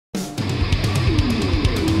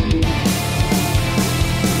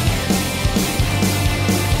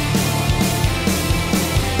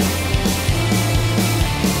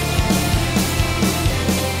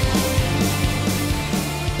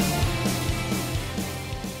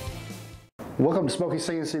Welcome to Smokey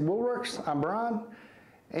CNC Woodworks. I'm Brian,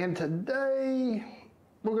 and today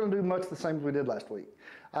we're going to do much the same as we did last week.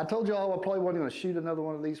 I told you all I probably wasn't going to shoot another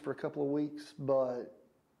one of these for a couple of weeks, but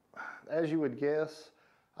as you would guess,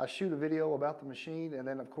 I shoot a video about the machine, and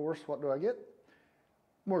then of course, what do I get?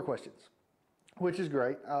 More questions, which is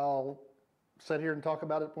great. I'll sit here and talk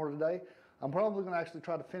about it more today. I'm probably going to actually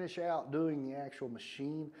try to finish out doing the actual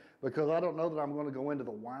machine because I don't know that I'm going to go into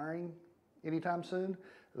the wiring anytime soon.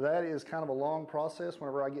 That is kind of a long process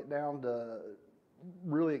whenever I get down to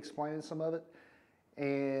really explaining some of it.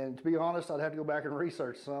 And to be honest, I'd have to go back and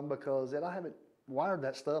research some because I haven't wired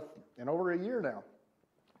that stuff in over a year now.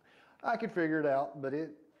 I could figure it out, but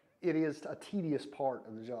it is a tedious part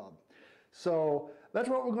of the job. So that's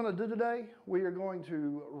what we're going to do today. We are going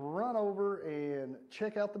to run over and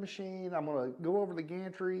check out the machine. I'm going to go over the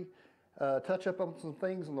gantry, touch up on some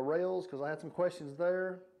things on the rails because I had some questions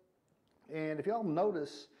there. And if y'all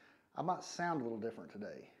notice, I might sound a little different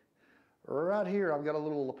today. Right here, I've got a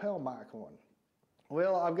little lapel mic on.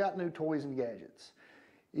 Well, I've got new toys and gadgets.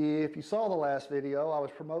 If you saw the last video, I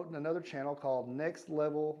was promoting another channel called Next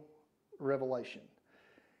Level Revelation.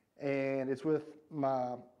 And it's with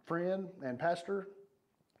my friend and pastor,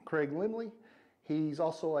 Craig Limley. He's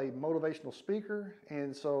also a motivational speaker.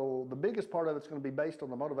 And so the biggest part of it's going to be based on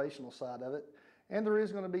the motivational side of it. And there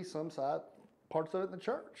is going to be some parts of it in the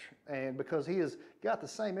church, and because he has got the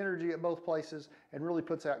same energy at both places and really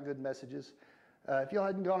puts out good messages. If y'all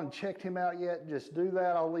hadn't gone and checked him out yet, just do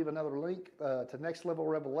that. I'll leave another link to Next Level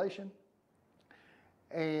Revelation,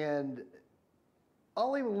 and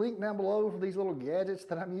I'll leave a link down below for these little gadgets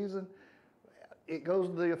that I'm using. It goes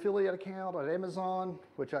to the affiliate account at Amazon,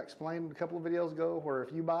 which I explained a couple of videos ago, where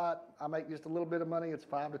if you buy it, I make just a little bit of money. It's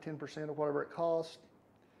 5 to 10% of whatever it costs.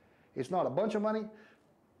 It's not a bunch of money,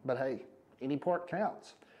 but hey, any part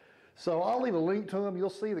counts. So I'll leave a link to them. You'll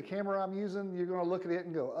see the camera I'm using. You're going to look at it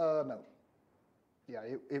and go, no. Yeah,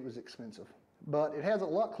 it was expensive. But it has a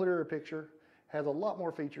lot clearer picture, has a lot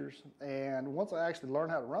more features, and once I actually learn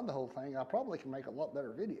how to run the whole thing, I probably can make a lot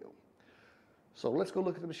better video. So let's go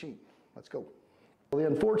look at the machine. Let's go. Well, the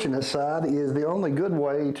unfortunate side is the only good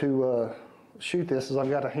way to shoot this is I've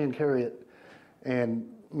got to hand carry it, and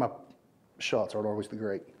my shots aren't always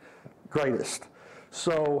the greatest.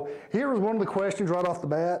 So here was one of the questions right off the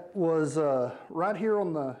bat was right here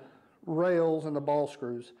on the rails and the ball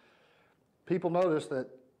screws. People notice that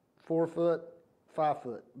 4 foot, 5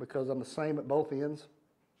 foot, because I'm the same at both ends.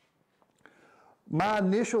 My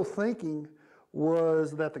initial thinking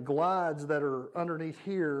was that the glides that are underneath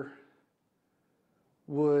here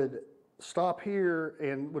would stop here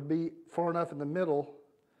and would be far enough in the middle,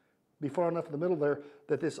 there,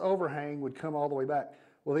 that this overhang would come all the way back.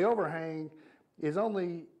 Well, the overhang is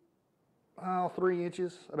only 3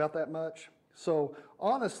 inches, about that much. So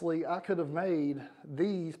honestly, I could have made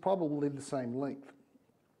these probably the same length.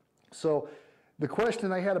 So the question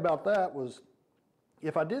they had about that was,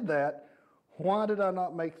 if I did that, why did I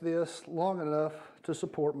not make this long enough to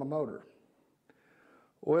support my motor?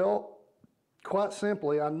 Well, quite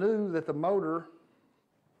simply, I knew that the motor,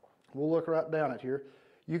 we'll look right down at here,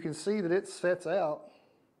 you can see that it sets out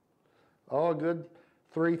a good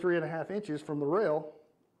 3.5 inches from the rail,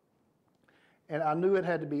 and I knew it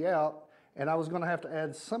had to be out, and I was going to have to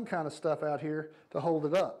add some kind of stuff out here to hold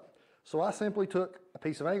it up. So I simply took a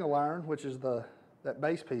piece of angle iron, which is that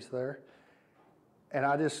base piece there, and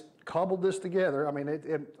I just cobbled this together. I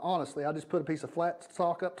mean, honestly, I just put a piece of flat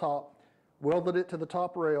stock up top, welded it to the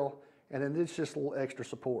top rail, and then it's just a little extra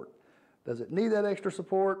support. Does it need that extra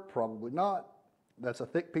support? Probably not. That's a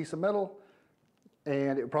thick piece of metal,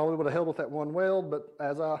 and it probably would have held with that one weld, but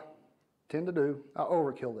as I tend to do, I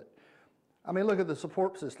overkilled it. I mean, look at the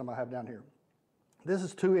support system I have down here. This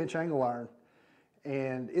is 2-inch angle iron,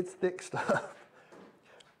 and it's thick stuff.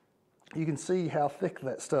 You can see how thick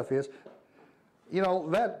that stuff is. You know,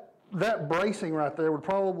 that bracing right there would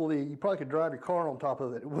you probably could drive your car on top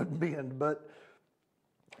of it. It wouldn't bend, but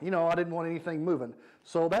you know, I didn't want anything moving.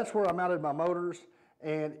 So that's where I mounted my motors,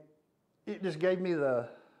 and it just gave me the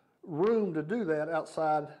room to do that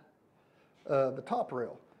outside the top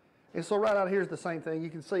rail. And so right out here is the same thing. You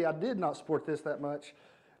can see I did not support this that much.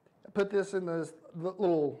 I put this in this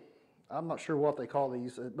little, I'm not sure what they call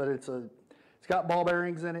these, but it's got ball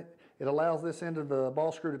bearings in it. It allows this end of the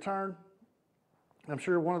ball screw to turn. I'm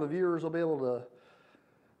sure one of the viewers will be able to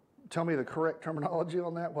tell me the correct terminology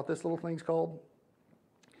on that, what this little thing's called.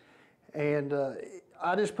 And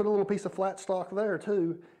I just put a little piece of flat stock there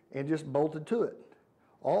too and just bolted to it.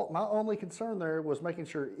 My only concern there was making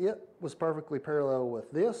sure it was perfectly parallel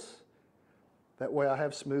with this. That way I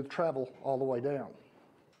have smooth travel all the way down.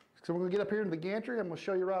 So we're going to get up here into the gantry. I'm going to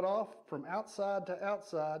show you right off from outside to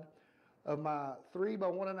outside of my 3 by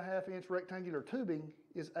 1.5 inch rectangular tubing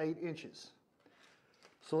is 8 inches.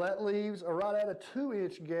 So that leaves right at a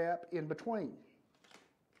 2-inch gap in between.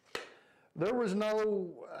 There was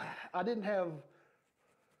I didn't have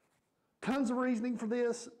tons of reasoning for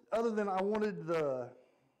this other than I wanted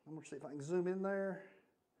I'm going to see if I can zoom in there.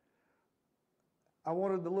 I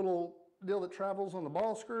wanted the little deal that travels on the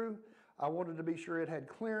ball screw. I wanted to be sure it had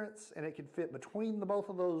clearance and it could fit between both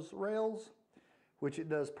of those rails, which it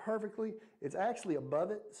does perfectly. It's actually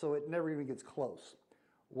above it, so it never even gets close.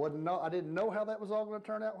 I didn't know how that was all going to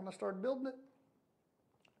turn out when I started building it.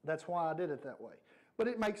 That's why I did it that way. But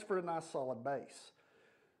it makes for a nice solid base.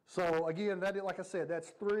 So again, like I said, that's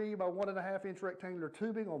 3 by 1.5 inch rectangular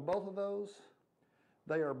tubing on both of those.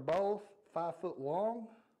 They are both 5 foot long.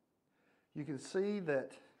 You can see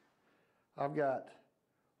that I've got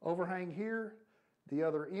overhang here. The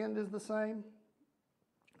other end is the same.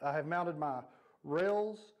 I have mounted my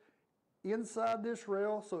rails inside this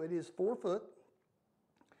rail, so it is 4 foot.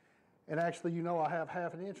 And actually, I have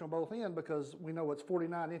 1/2 inch on both ends because we know it's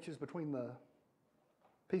 49 inches between the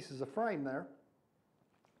pieces of frame there.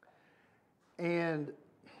 And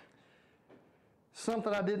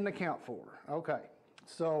something I didn't account for. Okay,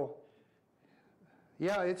 so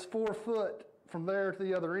yeah, it's 4 foot from there to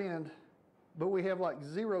the other end, but we have like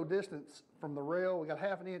 0 distance from the rail. We got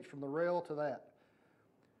 1/2 inch from the rail to that.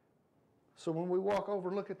 So when we walk over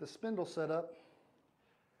and look at the spindle setup,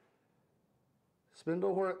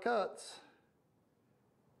 spindle where it cuts,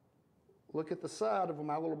 look at the side of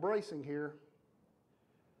my little bracing here.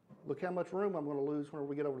 Look how much room I'm going to lose when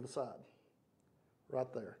we get over to the side.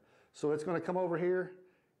 Right there. So it's going to come over here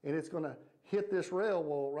and it's going to hit this rail.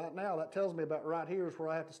 Well, right now that tells me about right here is where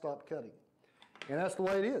I have to stop cutting. And that's the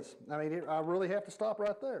way it is. I mean, I really have to stop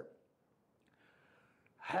right there.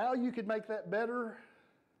 How you could make that better?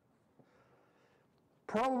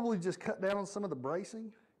 Probably just cut down on some of the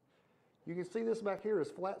bracing. You can see this back here is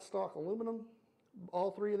flat stock aluminum,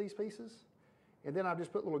 all 3 of these pieces. And then I've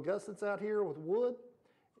just put little gussets out here with wood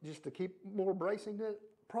just to keep more bracing to it.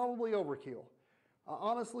 Probably overkill. I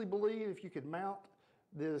honestly believe if you could mount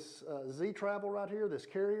this Z-travel right here, this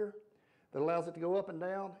carrier that allows it to go up and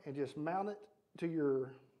down, and just mount it to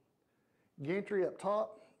your gantry up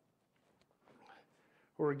top,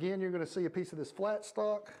 where again you're going to see a piece of this flat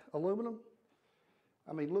stock aluminum.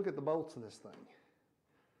 I mean, look at the bolts in this thing.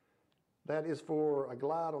 That is for a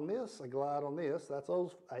glide on this, a glide on this. That's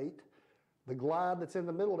those 8. The glide that's in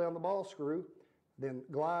the middle down the ball screw, then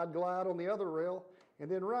glide on the other rail. And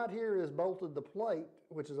then right here is bolted the plate,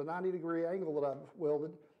 which is a 90-degree angle that I've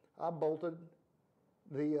welded. I bolted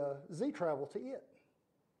the Z-travel to it.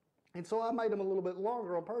 And so I made them a little bit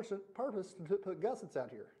longer on purpose to put gussets out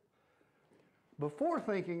here. Before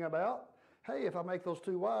thinking about, hey, if I make those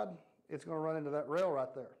too wide, it's going to run into that rail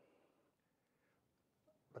right there.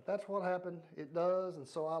 But that's what happened. It does, and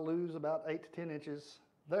so I lose about 8 to 10 inches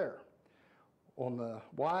there. On the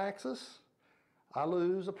y-axis, I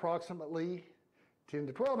lose approximately 10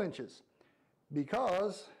 to 12 inches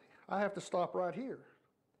because I have to stop right here.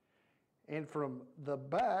 And from the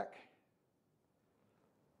back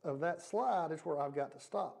of that slide is where I've got to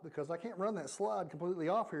stop because I can't run that slide completely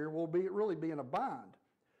off here. We'll really be in a bind.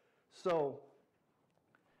 So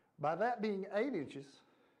by that being 8 inches,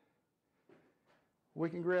 we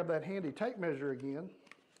can grab that handy tape measure again.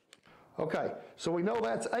 Okay, so we know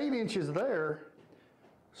that's 8 inches there.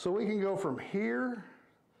 So we can go from here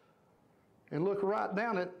and look right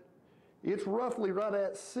down it. It's roughly right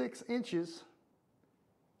at 6 inches.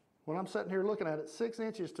 When I'm sitting here looking at it, 6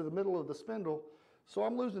 inches to the middle of the spindle. So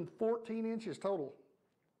I'm losing 14 inches total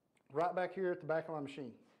right back here at the back of my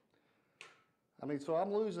machine. I mean, so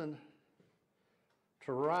I'm losing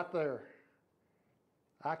to right there.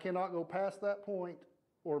 I cannot go past that point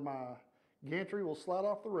or my gantry will slide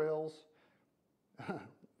off the rails.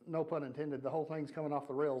 No pun intended, the whole thing's coming off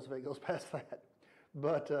the rails if it goes past that.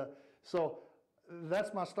 But so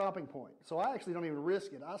that's my stopping point. So I actually don't even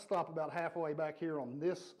risk it. I stop about halfway back here on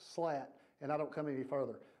this slat and I don't come any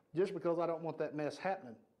further just because I don't want that mess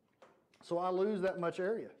happening. So I lose that much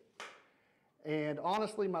area. And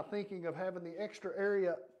honestly, my thinking of having the extra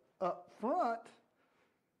area up front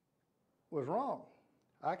was wrong.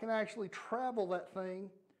 I can actually travel that thing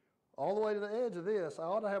all the way to the edge of this. I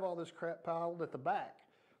ought to have all this crap piled at the back,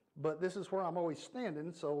 but this is where I'm always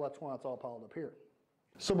standing, so that's why it's all piled up here.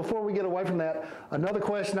 So before we get away from that, another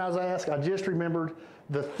question I was asked, I just remembered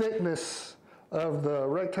the thickness of the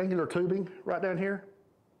rectangular tubing right down here.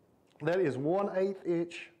 That is 1/8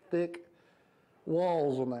 inch thick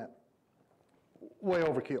walls on that. Way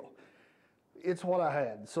overkill. it's what I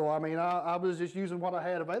had. So, I mean, I was just using what I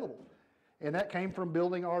had available. And that came from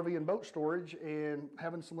building RV and boat storage and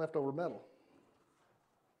having some leftover metal.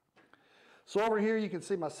 So over here, you can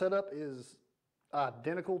see my setup is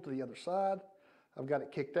identical to the other side. I've got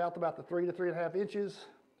it kicked out about the 3 to 3.5 inches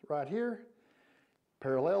right here,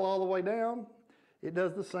 parallel all the way down. It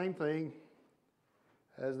does the same thing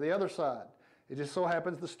as the other side. It just so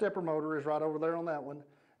happens the stepper motor is right over there on that one.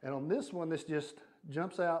 And on this one, this just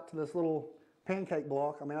jumps out to this little pancake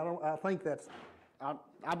block. I mean, I think that's,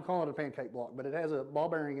 I'm calling it a pancake block, but it has a ball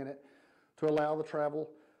bearing in it to allow the travel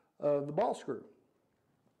of the ball screw.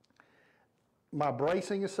 My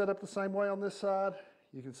bracing is set up the same way on this side.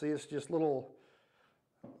 You can see it's just little,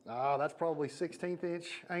 that's probably 1/16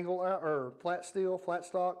 inch angle out, or flat steel, flat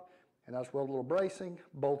stock. And I just welded a little bracing,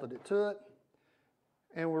 bolted it to it,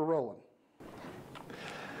 and we're rolling.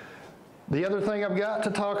 The other thing I've got to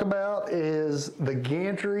talk about is the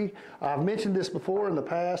gantry. I've mentioned this before in the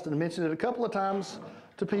past and mentioned it a couple of times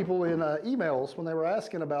to people in emails when they were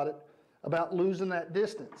asking about it, about losing that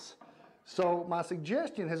distance. So my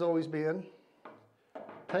suggestion has always been,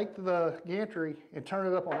 take the gantry and turn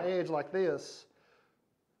it up on edge like this,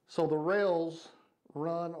 so the rails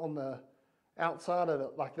run on the outside of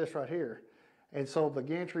it like this right here. And so the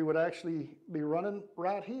gantry would actually be running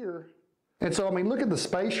right here. And so, I mean, look at the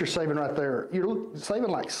space you're saving right there. You're saving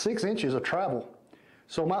like 6 inches of travel.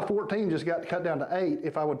 So my 14 just got cut down to 8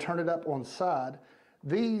 if I would turn it up on side.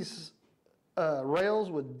 These rails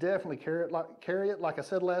would definitely carry it. Like I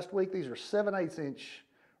said last week, these are 7/8 inch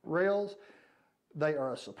rails. They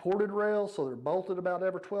are a supported rail, so they're bolted about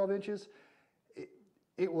every 12 inches.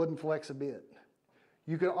 It wouldn't flex a bit.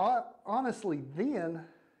 You could honestly then,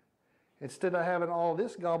 instead of having all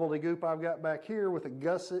this gobbledygook I've got back here with a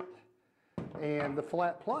gusset and the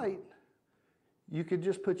flat plate, you could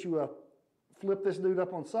just flip this dude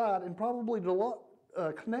up on side and probably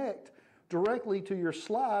connect directly to your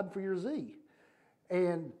slide for your Z.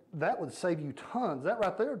 And that would save you tons. That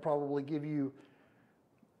right there would probably give you,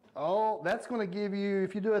 that's going to give you,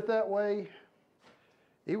 if you do it that way,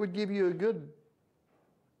 it would give you a good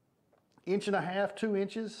 1.5 to 2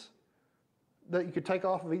 inches that you could take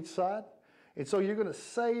off of each side. And so you're going to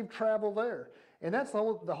save travel there. And that's the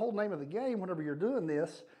whole name of the game whenever you're doing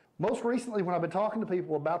this. Most recently, when I've been talking to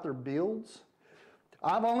people about their builds,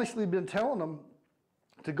 I've honestly been telling them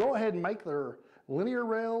to go ahead and make their linear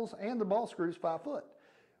rails and the ball screws 5 foot.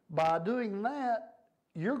 By doing that,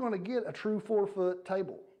 you're going to get a true 4-foot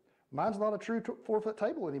table. Mine's not a true 4-foot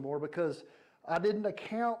table anymore because I didn't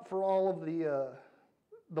account for all of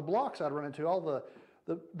the blocks I'd run into, all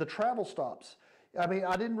the travel stops. I mean,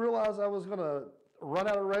 I didn't realize I was going to run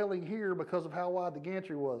out of railing here because of how wide the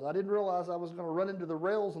gantry was. I didn't realize I was going to run into the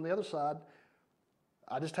rails on the other side.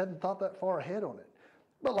 I just hadn't thought that far ahead on it.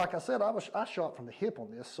 But like I said, I shot from the hip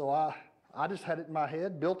on this, so I just had it in my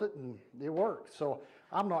head, built it, and it worked. So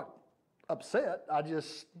I'm not upset. I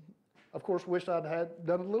just, of course, wish I'd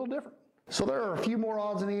done it a little different. So there are a few more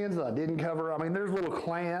odds and ends that I didn't cover. I mean, there's little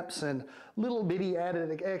clamps and little bitty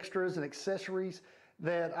added extras and accessories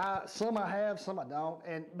that some I have, some I don't,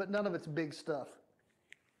 but none of it's big stuff.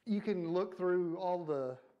 You can look through all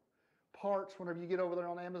the parts whenever you get over there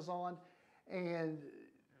on Amazon, and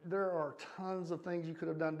there are tons of things you could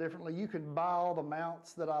have done differently. You can buy all the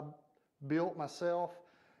mounts that I built myself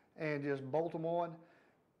and just bolt them on.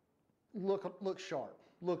 Look sharp,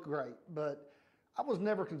 look great, but I was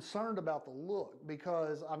never concerned about the look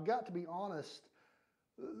because I've got to be honest,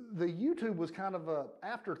 the YouTube was kind of an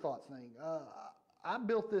afterthought thing. I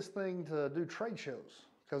built this thing to do trade shows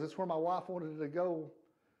because it's where my wife wanted to go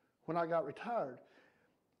when I got retired.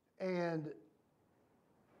 And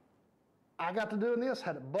I got to doing this,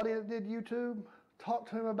 had a buddy that did YouTube, talked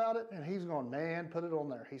to him about it, and he's going, man, put it on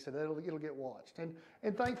there. He said, it'll get watched.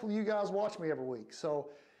 And thankfully you guys watch me every week. So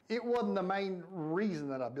it wasn't the main reason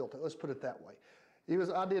that I built it, let's put it that way.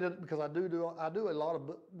 I did it because I do a lot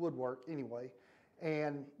of woodwork anyway,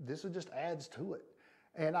 and this just adds to it.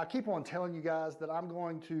 And I keep on telling you guys that I'm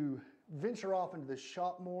going to venture off into this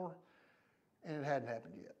shop more, and it hadn't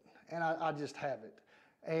happened yet. And I just haven't.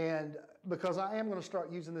 And because I am going to start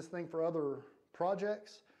using this thing for other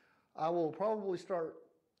projects, I will probably start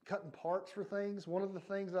cutting parts for things. One of the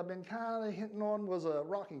things I've been kind of hinting on was a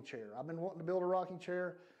rocking chair. I've been wanting to build a rocking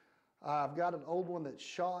chair. I've got an old one that's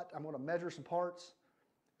shot. I'm going to measure some parts,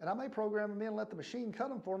 and I may program them in and let the machine cut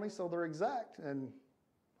them for me so they're exact, and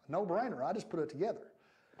no brainer. I just put it together.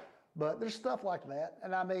 But there's stuff like that.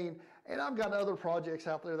 And I mean, and I've got other projects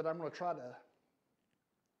out there that I'm going to try to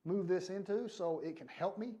move this into so it can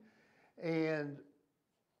help me. And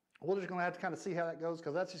we're just going to have to kind of see how that goes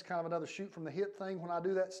because that's just kind of another shoot from the hip thing when I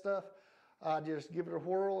do that stuff. I just give it a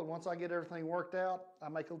whirl, and once I get everything worked out, I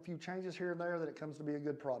make a few changes here and there that it comes to be a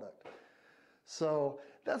good product. So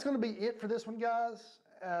that's going to be it for this one, guys.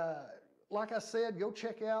 Like I said, go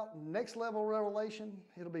check out Next Level Revelation.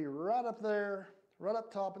 It'll be right up there, right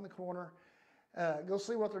up top in the corner. Go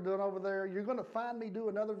see what they're doing over there. You're going to find me do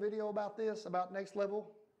another video about this, about Next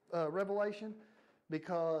Level Revelation,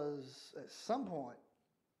 because at some point,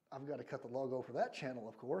 I've got to cut the logo for that channel,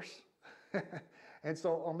 of course. And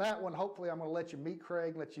so on that one, hopefully I'm going to let you meet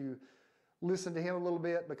Craig, let you listen to him a little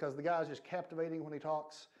bit, because the guy's just captivating when he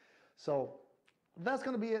talks. So that's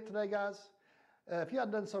going to be it today, guys. If you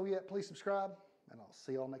haven't done so yet, please subscribe, and I'll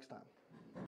see you all next time.